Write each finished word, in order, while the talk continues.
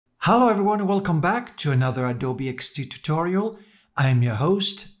Hello everyone, welcome back to another Adobe XD tutorial. I am your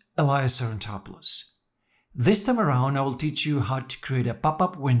host, Elias Sarantopoulos. This time around, I will teach you how to create a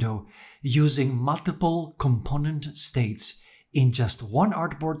pop-up window using multiple component states in just one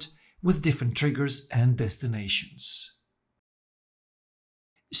artboard with different triggers and destinations.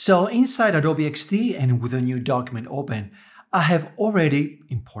 So inside Adobe XD and with a new document open, I have already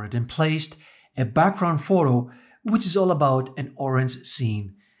imported and placed a background photo which is all about an orange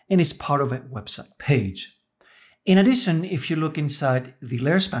scene and is part of a website page. In addition, if you look inside the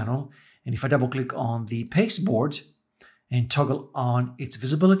layers panel, and if I double click on the pasteboard and toggle on its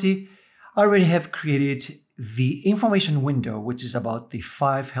visibility, I already have created the information window, which is about the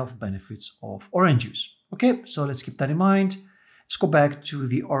 5 health benefits of orange juice. Okay, so let's keep that in mind. Let's go back to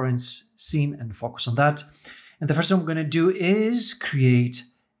the orange scene and focus on that. And the first thing I'm going to do is create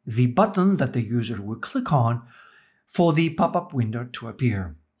the button that the user will click on for the pop-up window to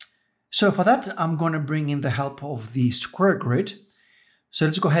appear. So for that, I'm going to bring in the help of the square grid. So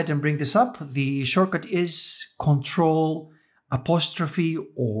let's go ahead and bring this up. The shortcut is Control apostrophe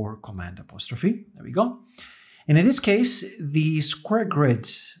or Command apostrophe. There we go. And in this case, the square grid,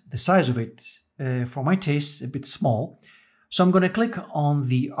 the size of it, for my taste, a bit small. So I'm going to click on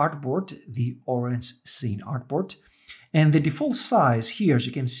the artboard, the orange scene artboard. And the default size here, as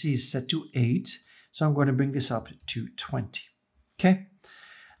you can see, is set to 8. So I'm going to bring this up to 20. Okay.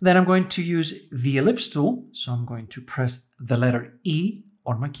 Then I'm going to use the ellipse tool. So I'm going to press the letter E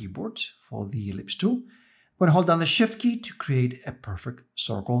on my keyboard for the ellipse tool. I'm going to hold down the Shift key to create a perfect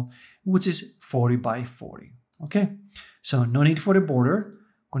circle, which is 40 by 40. Okay, so no need for the border.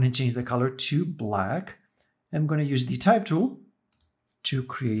 I'm going to change the color to black. I'm going to use the type tool to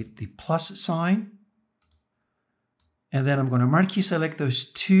create the plus sign. And then I'm going to marquee select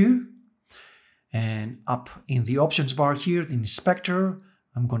those two. And up in the options bar here, the inspector,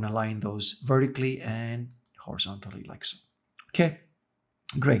 I'm going to align those vertically and horizontally like so. Okay,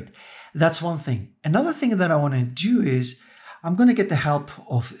 great. That's one thing. Another thing that I want to do is I'm going to get the help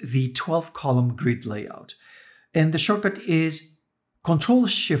of the 12-column grid layout. And the shortcut is Control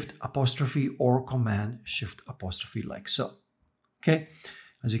Shift apostrophe or Command Shift apostrophe like so. Okay,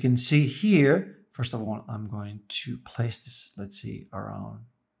 as you can see here, first of all, I'm going to place this, let's see, around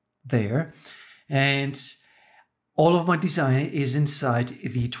there. And all of my design is inside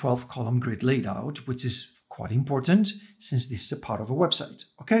the 12-column grid layout, which is quite important since this is a part of a website.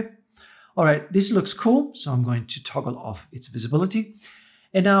 Okay. All right. This looks cool. So I'm going to toggle off its visibility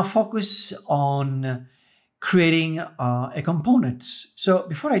and now focus on creating a component. So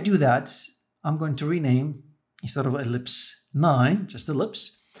before I do that, I'm going to rename instead of ellipse 9, just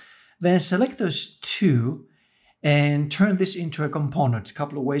ellipse, then select those two and turn this into a component. A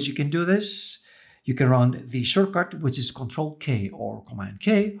couple of ways you can do this. You can run the shortcut, which is Control K or Command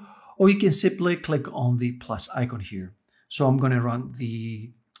K, or you can simply click on the plus icon here. So I'm going to run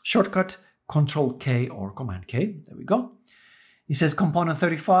the shortcut Control K or Command K. There we go. It says component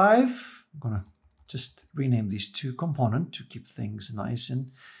 35. I'm going to just rename these two components to keep things nice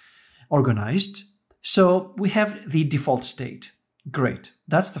and organized. So we have the default state. Great.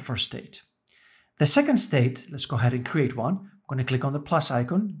 That's the first state. The second state, let's go ahead and create one. I'm going to click on the plus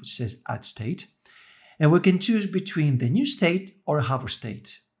icon, which says Add State. And we can choose between the new state or a hover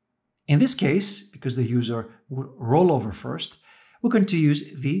state. In this case, because the user would roll over first, we're going to use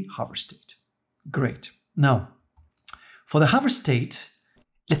the hover state. Great. Now, for the hover state,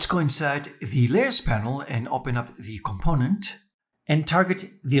 let's go inside the layers panel and open up the component and target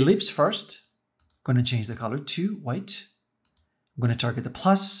the ellipse first. I'm going to change the color to white. I'm going to target the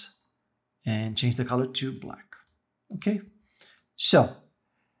plus and change the color to black. Okay. So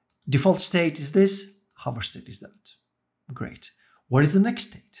default state is this. Hover state is that. Great. What is the next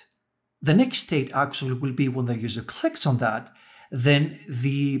state? The next state actually will be when the user clicks on that, then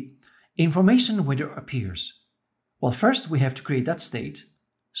the information window appears. Well, first we have to create that state.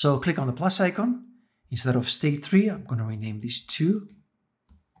 So click on the plus icon. Instead of state 3, I'm going to rename these two.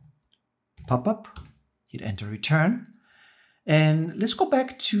 Pop up, hit enter return. And let's go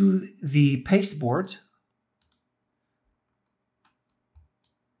back to the pasteboard.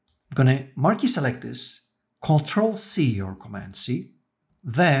 I'm going to marquee select this, Control C or Command C.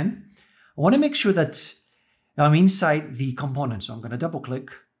 Then I want to make sure that I'm inside the component. So I'm going to double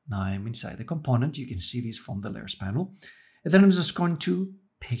click. Now I'm inside the component. You can see these from the layers panel. And then I'm just going to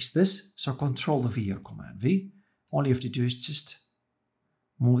paste this. So Control V or Command V. All you have to do is just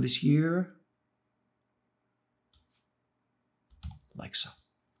move this here like so.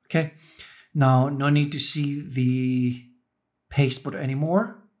 Okay. Now, no need to see the pasteboard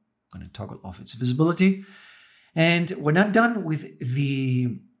anymore. I'm going to toggle off its visibility. And we're not done with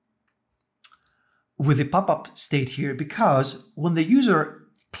the with the pop-up state here because when the user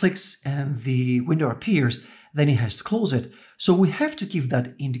clicks and the window appears, then he has to close it. So we have to give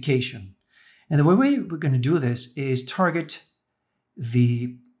that indication. And the way we're going to do this is target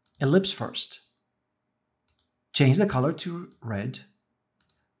the ellipse first. Change the color to red.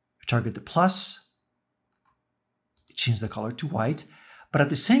 Target the plus. Change the color to white. But at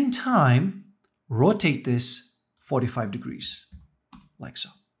the same time, rotate this 45 degrees, like so.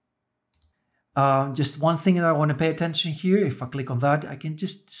 Just one thing that I want to pay attention here, if I click on that, I can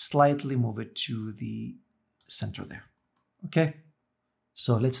just slightly move it to the center there. Okay,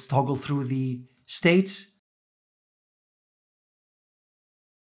 so let's toggle through the states.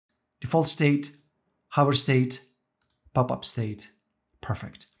 Default state, hover state, pop-up state,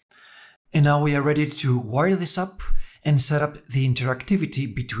 perfect. And now we are ready to wire this up and set up the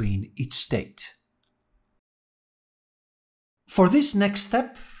interactivity between each state. For this next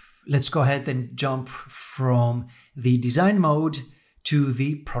step, let's go ahead and jump from the design mode to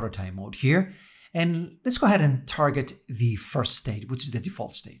the prototype mode here. And let's go ahead and target the first state, which is the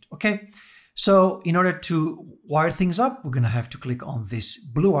default state, okay? So in order to wire things up, we're gonna have to click on this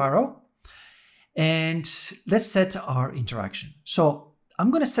blue arrow and let's set our interaction. So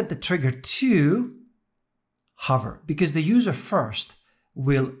I'm gonna set the trigger to hover because the user first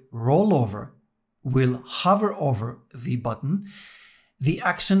will roll over, will hover over the button. The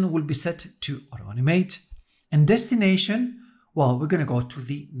action will be set to auto animate and destination, well, we're going to go to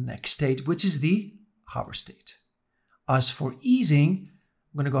the next state, which is the hover state. As for easing,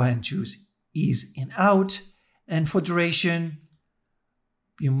 I'm going to go ahead and choose ease in out. And for duration,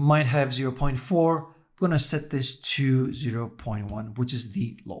 you might have 0.4. I'm going to set this to 0.1, which is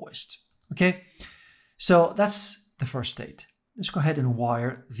the lowest. Okay, so that's the first state. Let's go ahead and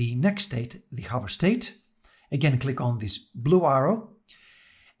wire the next state, the hover state. Again, click on this blue arrow.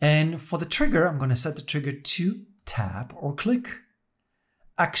 And for the trigger, I'm going to set the trigger to tap or click.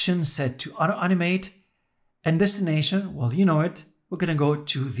 Action set to auto animate. And destination, well, you know it. We're going to go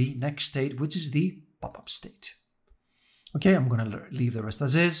to the next state, which is the pop-up state. Okay, I'm going to leave the rest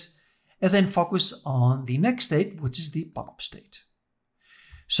as is. And then focus on the next state, which is the pop-up state.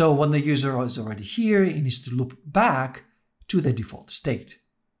 So when the user is already here, he needs to loop back to the default state.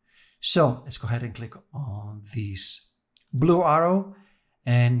 So let's go ahead and click on this blue arrow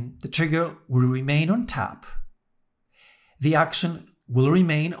and the trigger will remain on tap. The action will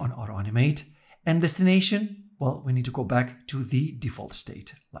remain on auto animate and destination, well, we need to go back to the default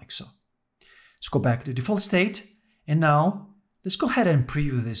state like so. Let's go back to the default state and now let's go ahead and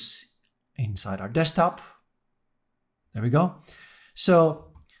preview this inside our desktop. There we go.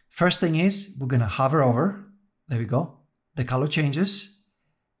 So first thing is we're going to hover over. There we go. The color changes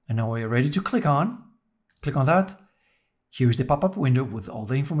and now we're ready to click on that. Here's the pop-up window with all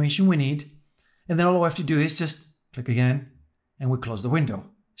the information we need. And then all we have to do is just click again and we close the window.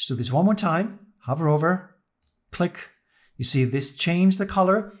 Let's do this one more time. Hover over, click. You see this changed the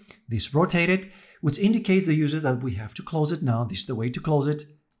color, this rotated, which indicates the user that we have to close it now. This is the way to close it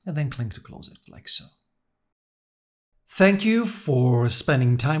and then click to close it like so. Thank you for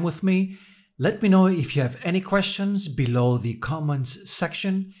spending time with me. Let me know if you have any questions below the comments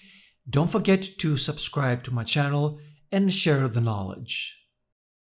section. Don't forget to subscribe to my channel and share the knowledge.